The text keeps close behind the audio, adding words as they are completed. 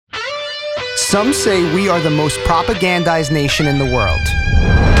Some say we are the most propagandized nation in the world.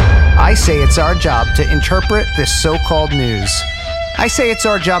 I say it's our job to interpret this so-called news. I say it's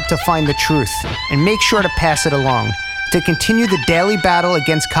our job to find the truth and make sure to pass it along, to continue the daily battle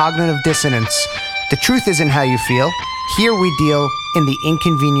against cognitive dissonance. The truth isn't how you feel. Here we deal in the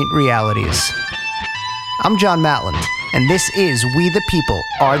inconvenient realities. I'm John Matland, and this is We the People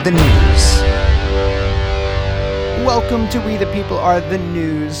Are the News. Welcome to We the People Are the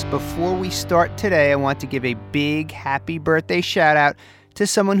News. Before we start today, I want to give a big happy birthday shout out to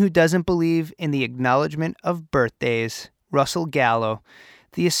someone who doesn't believe in the acknowledgement of birthdays, Russell Gallo,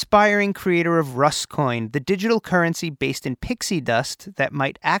 the aspiring creator of Russcoin, the digital currency based in pixie dust that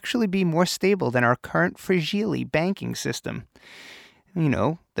might actually be more stable than our current fragile banking system. You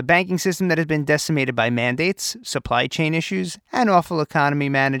know, the banking system that has been decimated by mandates, supply chain issues, and awful economy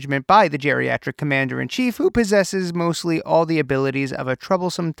management by the geriatric commander-in-chief who possesses mostly all the abilities of a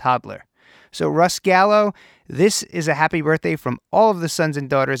troublesome toddler. So Russ Gallo, this is a happy birthday from all of the sons and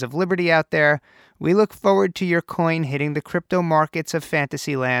daughters of liberty out there. We look forward to your coin hitting the crypto markets of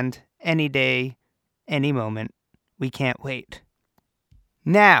Fantasyland any day, any moment. We can't wait.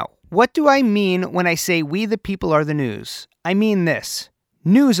 Now, what do I mean when I say we the people are the news? I mean this.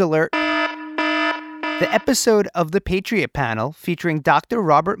 News alert. The episode of the Patriot Panel featuring Dr.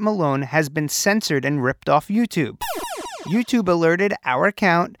 Robert Malone has been censored and ripped off YouTube. YouTube alerted our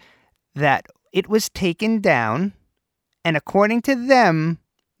account that it was taken down, and according to them,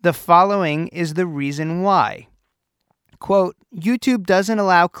 the following is the reason why. Quote, YouTube doesn't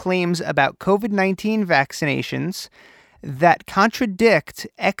allow claims about COVID-19 vaccinations that contradict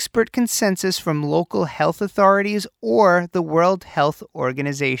expert consensus from local health authorities or the World Health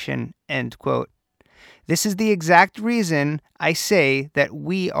Organization, end quote. This is the exact reason I say that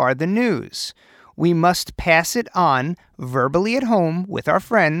we are the news. We must pass it on verbally at home with our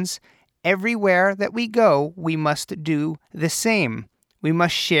friends. Everywhere that we go, we must do the same. We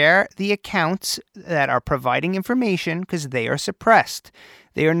must share the accounts that are providing information because they are suppressed.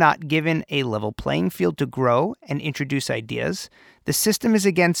 They are not given a level playing field to grow and introduce ideas. The system is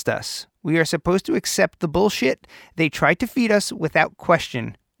against us. We are supposed to accept the bullshit they try to feed us without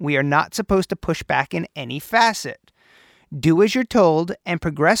question. We are not supposed to push back in any facet. Do as you're told, and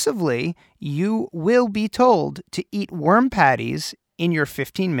progressively, you will be told to eat worm patties in your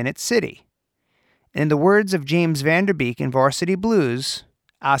 15-minute city. In the words of James Vanderbeek in Varsity Blues,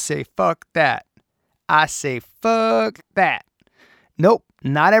 I say fuck that. I say fuck that. Nope,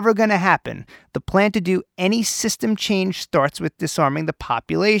 not ever gonna happen. The plan to do any system change starts with disarming the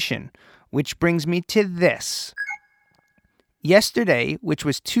population, which brings me to this. Yesterday, which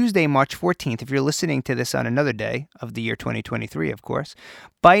was Tuesday, March 14th, if you're listening to this on another day of the year 2023, of course,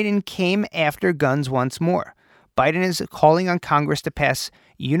 Biden came after guns once more. Biden is calling on Congress to pass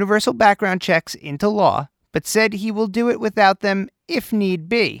universal background checks into law, but said he will do it without them if need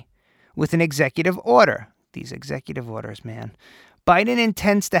be, with an executive order. These executive orders, man. Biden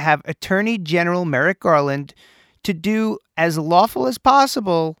intends to have Attorney General Merrick Garland to do as lawful as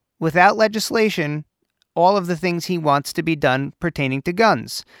possible, without legislation, all of the things he wants to be done pertaining to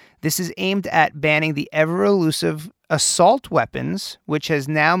guns. This is aimed at banning the ever-elusive assault weapons, which has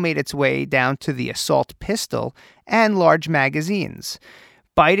now made its way down to the assault pistol and large magazines.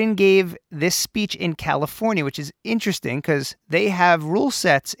 Biden gave this speech in California, which is interesting because they have rule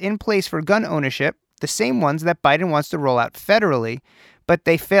sets in place for gun ownership, the same ones that Biden wants to roll out federally, but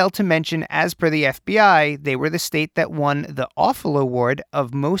they failed to mention, as per the FBI, they were the state that won the awful award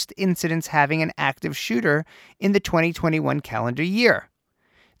of most incidents having an active shooter in the 2021 calendar year.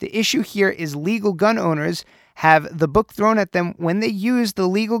 The issue here is legal gun owners have the book thrown at them when they use the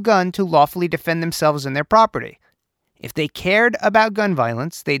legal gun to lawfully defend themselves and their property. If they cared about gun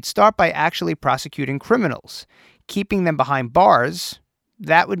violence, they'd start by actually prosecuting criminals. Keeping them behind bars,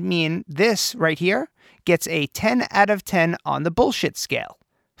 that would mean this right here gets a 10 out of 10 on the bullshit scale.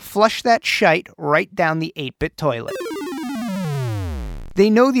 Flush that shite right down the 8-bit toilet.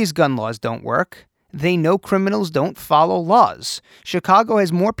 They know these gun laws don't work. They know criminals don't follow laws. Chicago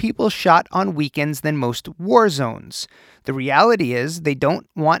has more people shot on weekends than most war zones. The reality is they don't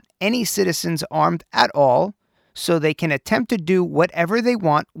want any citizens armed at all, so they can attempt to do whatever they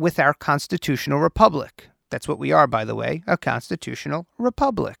want with our constitutional republic. That's what we are, by the way, a constitutional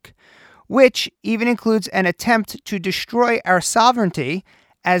republic, which even includes an attempt to destroy our sovereignty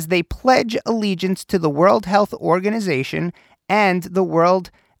as they pledge allegiance to the World Health Organization and the World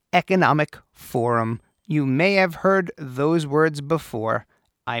Economic Forum. You may have heard those words before.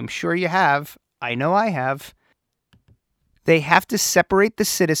 I'm sure you have. I know I have. They have to separate the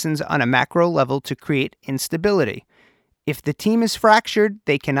citizens on a macro level to create instability. If the team is fractured,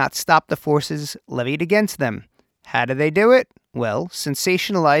 they cannot stop the forces levied against them. How do they do it? Well,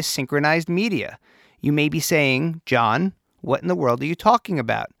 sensationalized synchronized media. You may be saying, John, what in the world are you talking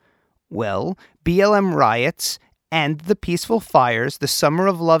about? Well, BLM riots and the peaceful fires, the Summer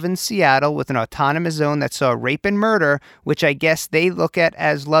of Love in Seattle with an autonomous zone that saw rape and murder, which I guess they look at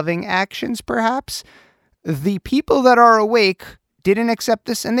as loving actions, perhaps. The people that are awake didn't accept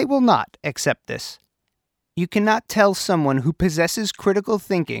this, and they will not accept this. You cannot tell someone who possesses critical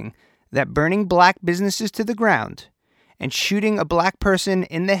thinking that burning black businesses to the ground and shooting a black person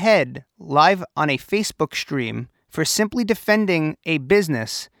in the head live on a Facebook stream for simply defending a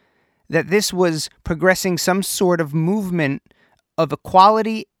business that this was progressing some sort of movement of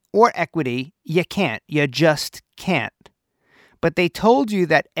equality or equity. You can't. You just can't. But they told you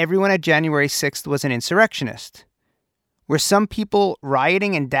that everyone at January 6th was an insurrectionist. Were some people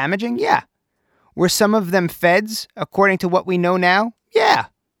rioting and damaging? Yeah. Were some of them feds, according to what we know now? Yeah.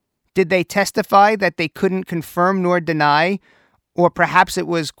 Did they testify that they couldn't confirm nor deny, or perhaps it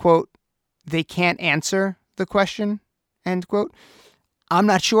was, quote, they can't answer the question, end quote? I'm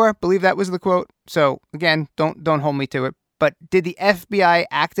not sure. I believe that was the quote. So again, don't hold me to it. But did the FBI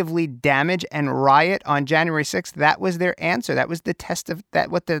actively damage and riot on January 6th? That was their answer. That was the test of that.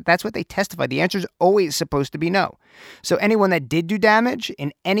 That's what they testified. The answer is always supposed to be no. So anyone that did do damage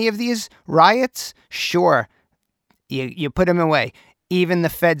in any of these riots, sure, you put them away. Even the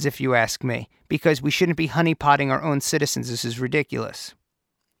feds, if you ask me, because we shouldn't be honeypotting our own citizens. This is ridiculous.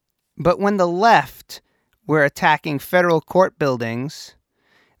 But when the left were attacking federal court buildings,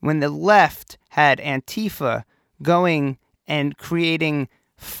 when the left had Antifa going and creating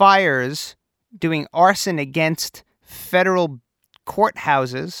fires, doing arson against federal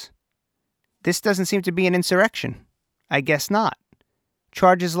courthouses, this doesn't seem to be an insurrection. I guess not.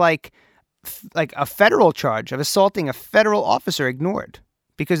 Charges like a federal charge of assaulting a federal officer ignored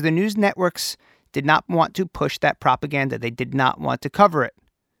because the news networks did not want to push that propaganda. They did not want to cover it.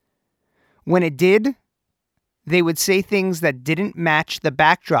 When it did, they would say things that didn't match the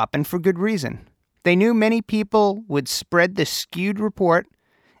backdrop, and for good reason. They knew many people would spread the skewed report,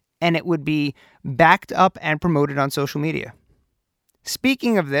 and it would be backed up and promoted on social media.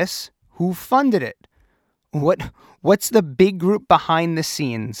 Speaking of this, who funded it? What's the big group behind the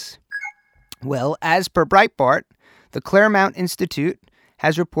scenes? Well, as per Breitbart, the Claremont Institute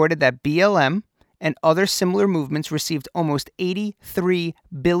has reported that BLM and other similar movements received almost $83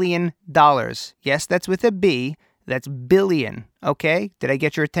 billion. Yes, that's with a B. That's billion. Okay? Did I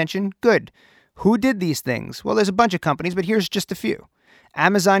get your attention? Good. Who did these things? Well, there's a bunch of companies, but here's just a few.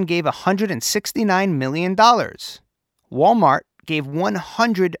 Amazon gave $169 million. Walmart gave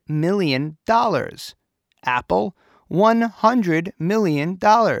 $100 million. Apple, $100 million.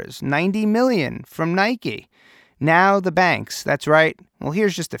 $90 million from Nike. Now the banks. That's right. Well,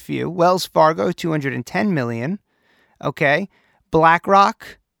 here's just a few. Wells Fargo, $210 million. Okay.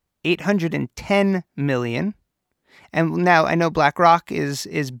 BlackRock, $810 million. And now I know BlackRock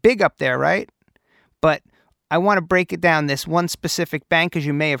is big up there, right? But I want to break it down. This one specific bank, because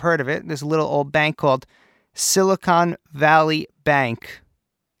you may have heard of it, this little old bank called Silicon Valley Bank.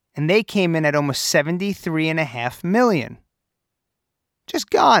 And they came in at almost $73.5 million.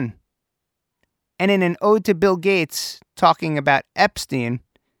 Just gone. And in an ode to Bill Gates talking about Epstein,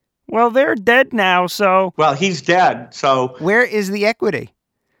 well, they're dead now, so... Well, he's dead, so... Where is the equity?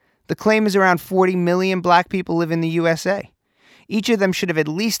 The claim is around 40 million black people live in the USA. Each of them should have at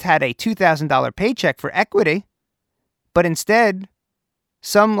least had a $2,000 paycheck for equity. But instead,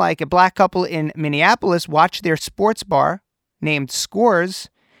 some, like a black couple in Minneapolis, watch their sports bar, named Scores,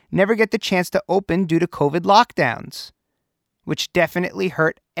 never get the chance to open due to COVID lockdowns, which definitely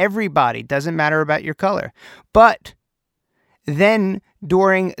hurt everybody. Doesn't matter about your color. But then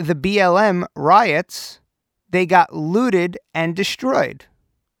during the BLM riots, they got looted and destroyed.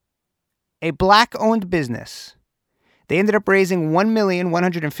 A black-owned business. They ended up raising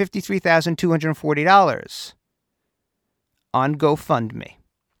 $1,153,240 on GoFundMe.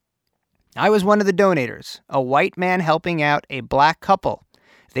 I was one of the donators, a white man helping out a black couple.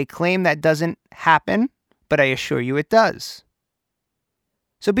 They claim that doesn't happen, but I assure you it does.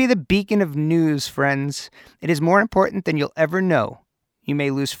 So be the beacon of news, friends. It is more important than you'll ever know. You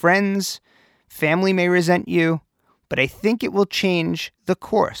may lose friends, family may resent you, but I think it will change the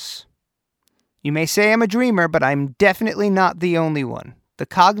course. You may say I'm a dreamer, but I'm definitely not the only one. The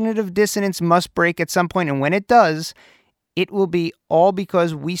cognitive dissonance must break at some point, and when it does, it will be all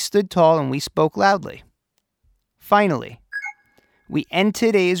because we stood tall and we spoke loudly. Finally, we end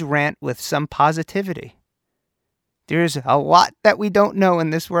today's rant with some positivity. There's a lot that we don't know in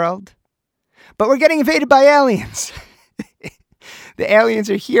this world, but we're getting invaded by aliens. The aliens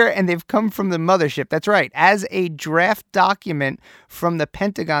are here and they've come from the mothership. That's right. As a draft document from the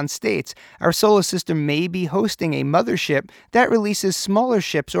Pentagon states, our solar system may be hosting a mothership that releases smaller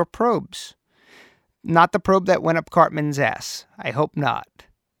ships or probes. Not the probe that went up Cartman's ass. I hope not.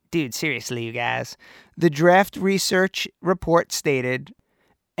 Dude, seriously, you guys. The draft research report stated,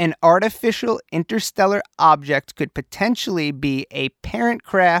 an artificial interstellar object could potentially be a parent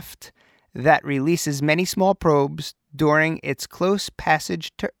craft that releases many small probes during its close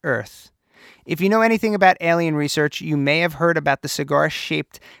passage to Earth. If you know anything about alien research, you may have heard about the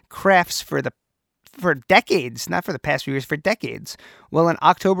cigar-shaped crafts for decades, not for the past few years, for decades. Well, in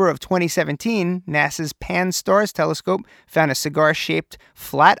October of 2017, NASA's Pan-STARRS telescope found a cigar-shaped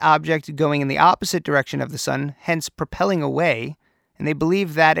flat object going in the opposite direction of the sun, hence propelling away, and they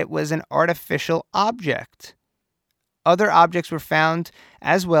believe that it was an artificial object. Other objects were found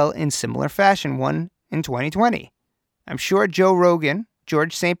as well in similar fashion, one in 2020. I'm sure Joe Rogan,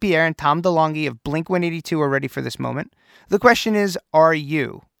 George St. Pierre, and Tom DeLonghi of Blink-182 are ready for this moment. The question is, are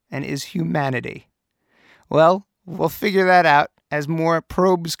you? And is humanity? Well, we'll figure that out as more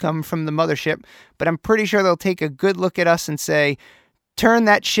probes come from the mothership, but I'm pretty sure they'll take a good look at us and say, turn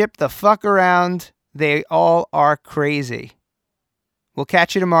that ship the fuck around. They all are crazy. We'll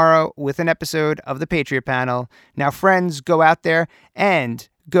catch you tomorrow with an episode of the Patriot Panel. Now, friends, go out there and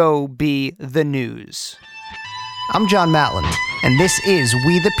go be the news. I'm John Matland, and this is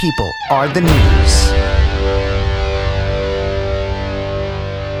We the People Are the News.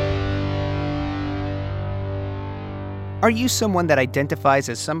 Are you someone that identifies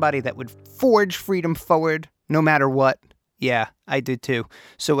as somebody that would forge freedom forward no matter what? Yeah, I did too.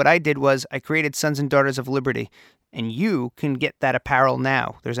 So what I did was I created Sons and Daughters of Liberty. And you can get that apparel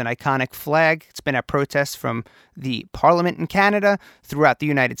now. There's an iconic flag. It's been at protests from the Parliament in Canada, throughout the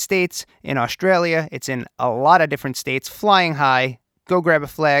United States, in Australia. It's in a lot of different states, flying high. Go grab a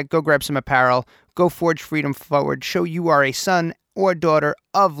flag. Go grab some apparel. Go forge freedom forward. Show you are a son or daughter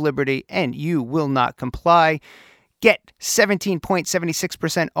of liberty, and you will not comply. Get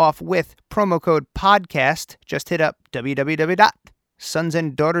 17.76% off with promo code PODCAST. Just hit up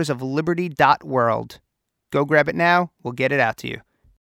www.sonsanddaughtersofliberty.world. Go grab it now. We'll get it out to you.